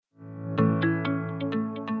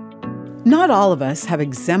Not all of us have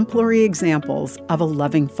exemplary examples of a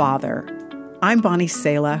loving father. I'm Bonnie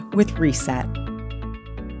Sala with Reset.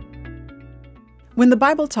 When the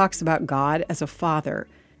Bible talks about God as a father,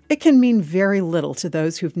 it can mean very little to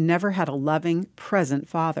those who've never had a loving, present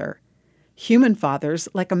father. Human fathers,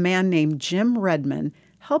 like a man named Jim Redmond,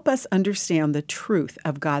 help us understand the truth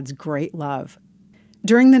of God's great love.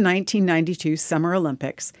 During the 1992 Summer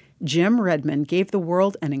Olympics, Jim Redmond gave the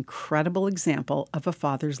world an incredible example of a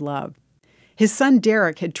father's love. His son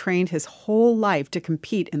Derek had trained his whole life to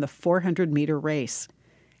compete in the 400-meter race.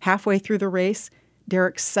 Halfway through the race,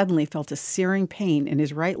 Derek suddenly felt a searing pain in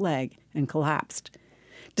his right leg and collapsed.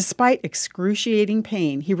 Despite excruciating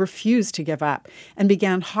pain, he refused to give up and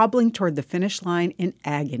began hobbling toward the finish line in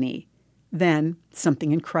agony. Then,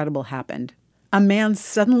 something incredible happened. A man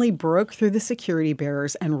suddenly broke through the security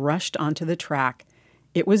barriers and rushed onto the track.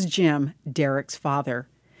 It was Jim, Derek's father.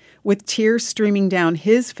 With tears streaming down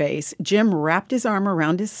his face, Jim wrapped his arm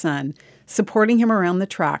around his son, supporting him around the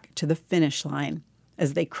track to the finish line.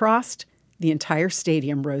 As they crossed, the entire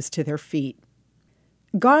stadium rose to their feet.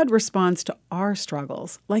 God responds to our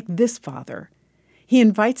struggles like this father. He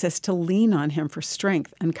invites us to lean on him for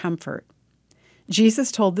strength and comfort.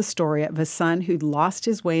 Jesus told the story of a son who'd lost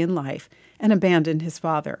his way in life and abandoned his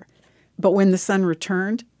father. But when the son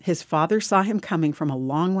returned, his father saw him coming from a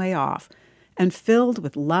long way off, and filled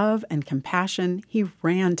with love and compassion, he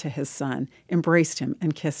ran to his son, embraced him,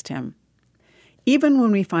 and kissed him. Even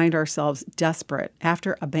when we find ourselves desperate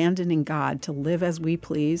after abandoning God to live as we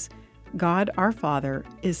please, God, our Father,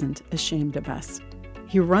 isn't ashamed of us.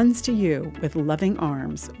 He runs to you with loving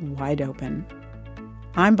arms wide open.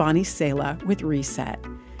 I'm Bonnie Sala with Reset.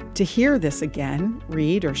 To hear this again,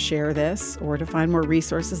 read or share this, or to find more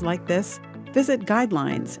resources like this, visit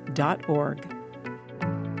guidelines.org.